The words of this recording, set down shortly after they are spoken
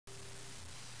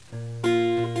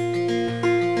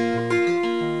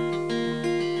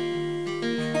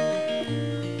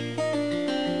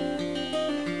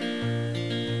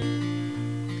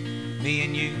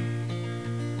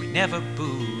never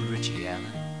booed Richie Allen.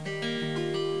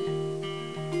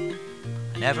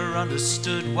 I never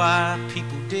understood why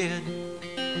people did.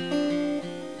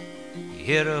 He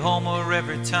hit a homer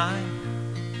every time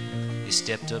he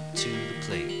stepped up to the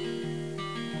plate.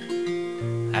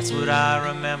 That's what I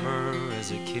remember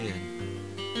as a kid.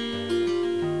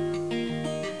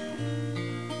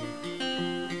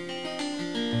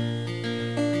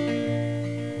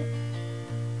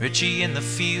 Richie in the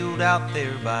field out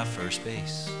there by first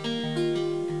base,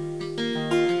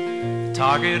 the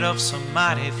target of some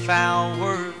mighty foul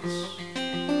words.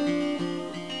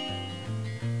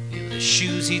 With the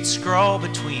shoes he'd scrawl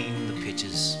between the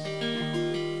pitches,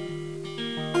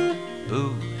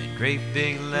 boo in great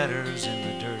big letters in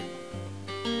the dirt.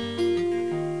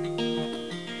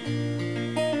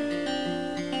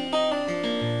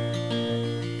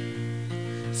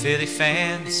 Philly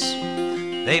fans,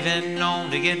 they've been known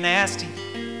to get nasty.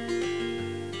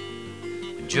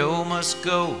 When Joe must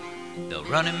go, they'll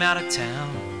run him out of town.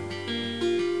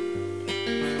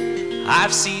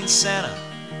 I've seen Santa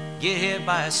get hit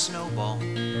by a snowball and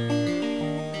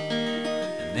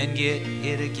then get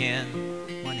hit again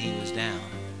when he was down.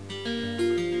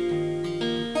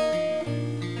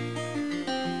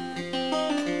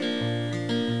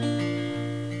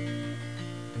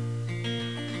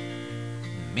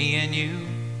 Me and you,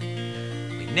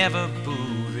 never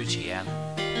booed Richie Allen.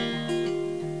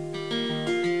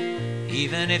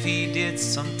 Even if he did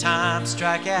sometimes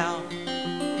strike out,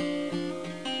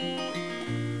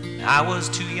 I was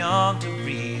too young to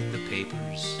read the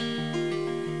papers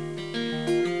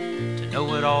to know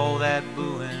what all that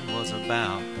booing was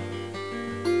about.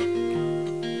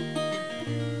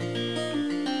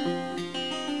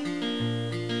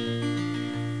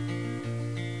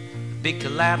 The big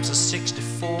collapse of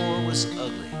 '64 was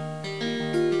ugly.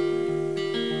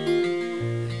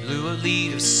 A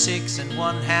lead of 6 and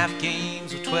 1/2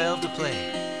 games with 12 to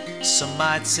play. Some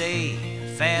might say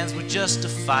fans were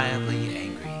justifiably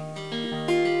angry.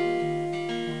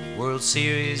 World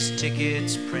Series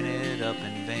tickets printed up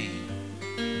in vain.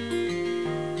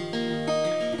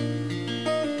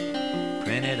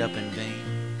 Printed up in vain.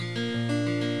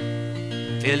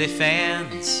 Philly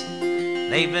fans,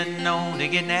 they've been known to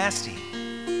get nasty.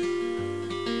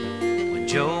 When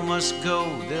Joe must go,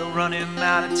 they'll run him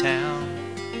out of town.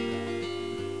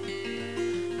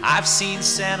 I've seen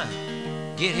Santa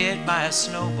get hit by a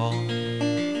snowball and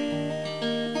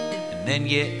then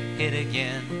get hit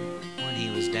again when he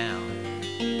was down.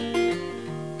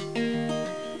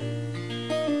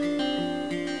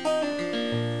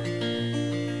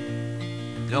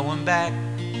 Going back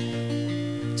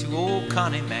to old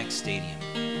Connie Mack Stadium,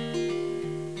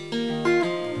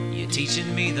 you're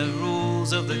teaching me the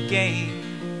rules of the game.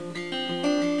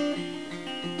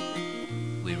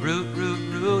 We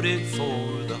rooted for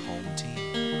the home team.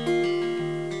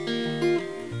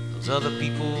 Those other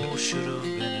people should have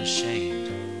been ashamed.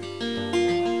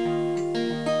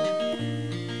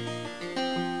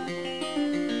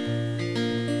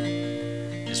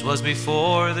 This was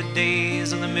before the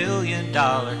days of the $1 million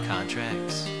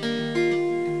contracts,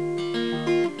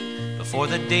 before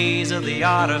the days of the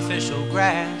artificial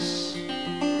grass.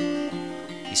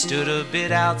 He stood a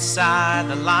bit outside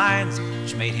the lines,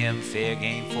 which made him fair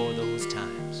game for those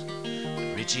times.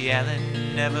 But Richie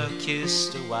Allen never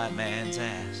kissed a white man's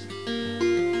ass.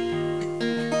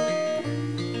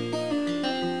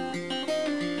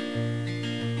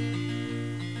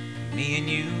 Me and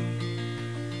you,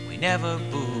 we never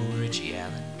booed Richie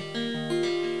Allen.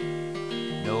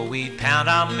 No, we'd pound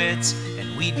our mitts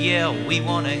and we'd yell, we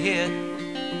want a hit.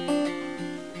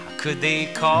 How could they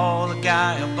call a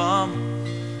guy a bum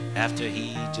after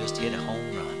he just hit a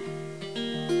home run?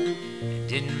 It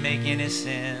didn't make any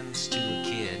sense to a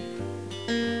kid.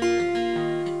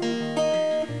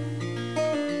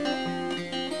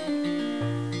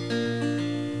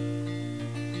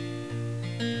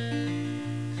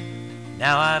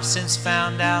 Now I've since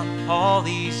found out, all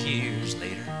these years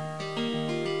later,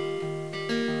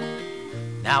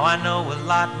 now I know a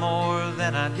lot more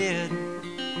than I did.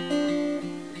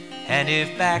 And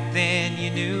if back then you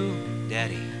knew,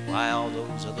 Daddy, why all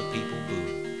those other people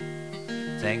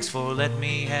booed, thanks for letting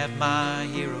me have my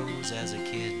heroes as a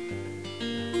kid.